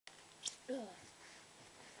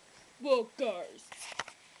Well, guys,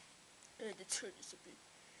 the turn this a bit.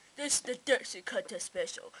 This is the dancing contest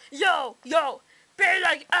special. Yo, be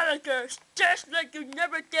like alligators, dance like you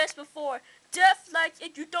never danced before, deaf like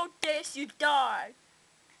if you don't dance you die.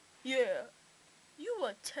 Yeah, you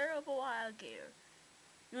a terrible alligator.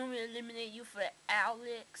 You want me to eliminate you for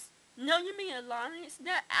Alex? No, you mean Alliance,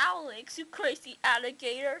 not Alex, you crazy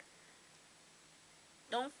alligator.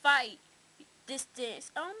 Don't fight. This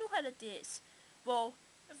dance. I don't know how to dance. Well,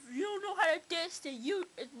 if you don't know how to dance, then you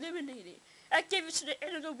eliminated. I gave it to the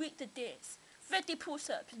end of the week to dance. 50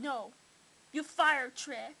 push-ups. No. You fire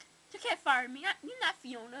track. You can't fire me. You're not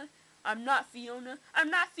Fiona. I'm not Fiona. I'm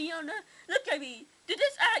not Fiona. Look at me. Did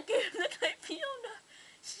this alligator look like Fiona?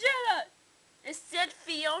 Shut up. It said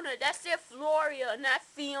Fiona. That said Floria, not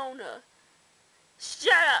Fiona.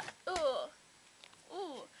 Shut up. Ugh.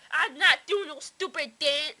 Ooh. I'm not doing no stupid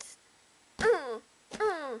dance.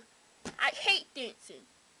 I hate dancing.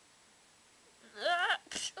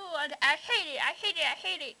 Oh, I hate it. I hate it. I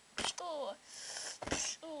hate it. Oh.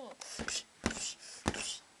 Oh.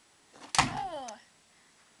 Oh.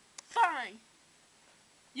 Fine.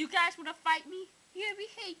 You guys want to fight me? Yeah, we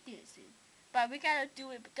hate dancing. But we gotta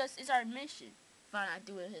do it because it's our mission. Fine, I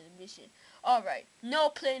do it as a mission. Alright, no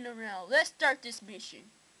playing around. Let's start this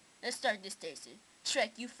mission. Let's start this dancing.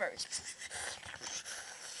 Shrek, you first.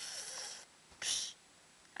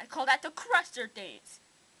 I call that the Cruster dance.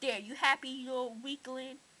 There, you happy, you little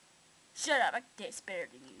weakling? Shut up, I can dance better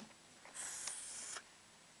than you.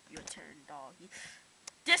 Your turn, doggy.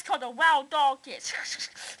 This called the wild dog dance.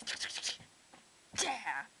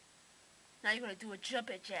 Yeah. Now you're gonna do a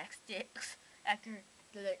jumping jack sticks after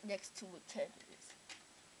the next 2 attempts.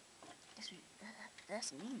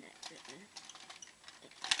 That's mean that.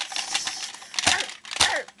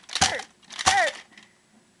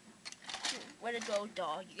 Way to go,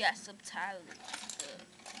 dog. You got some talent.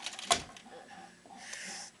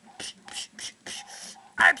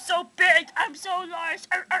 I'm so big. I'm so large.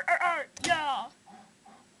 Yeah.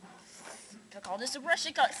 I call this a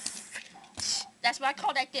Russian gun. That's why I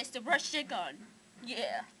call that this, the Russian gun.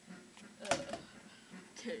 Yeah.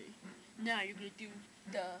 Okay. Now you're gonna do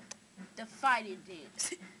the fighting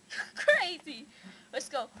dance. Crazy. Let's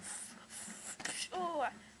go. Oh.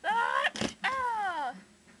 Ah.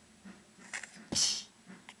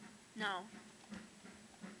 Now,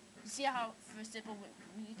 see how, for example,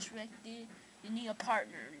 when you Shrek did, you need a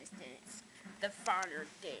partner in this dance. The final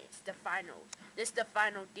dance, the finals. This is the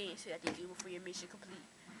final dance you have to do before your mission complete.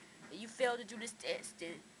 If you fail to do this dance,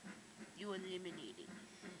 then you eliminated.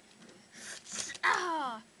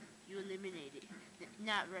 Ah! You eliminated.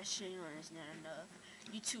 Not rushing or it's not enough.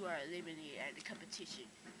 You two are eliminated at the competition.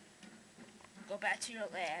 Go back to your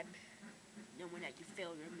lab, knowing that you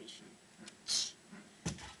failed your mission.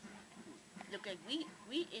 Look like we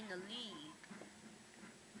in the league.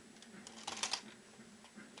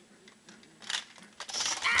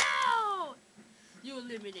 Ow! You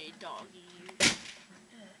eliminated, doggy.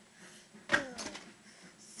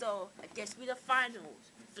 So I guess we the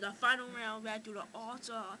finals. For the final round, we gotta do the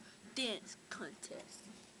altar dance contest.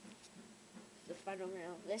 The final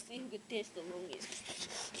round. Let's see who can dance the longest.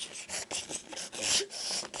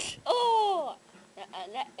 Oh!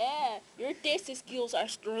 Your dancing skills are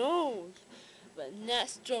strong, but not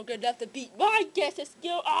strong enough to beat my dancing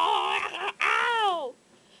skill. Oh! Ow!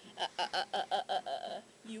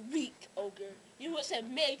 You weak, ogre. You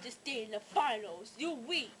wasn't made to stay in the finals. You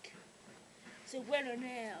weak. So winner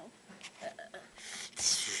now.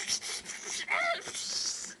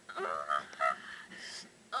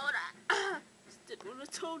 Oh, that. Stick on the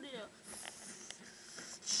toenail.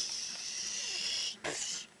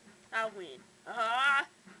 I win.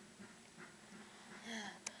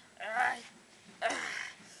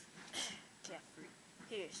 Jeffrey,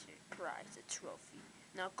 here's your prize, a trophy.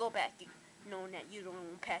 Now go back, knowing that you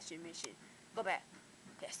don't pass your mission. Go back.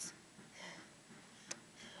 Yes.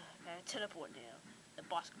 I teleport now. The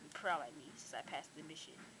boss will be proud of me since I passed the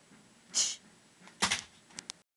mission.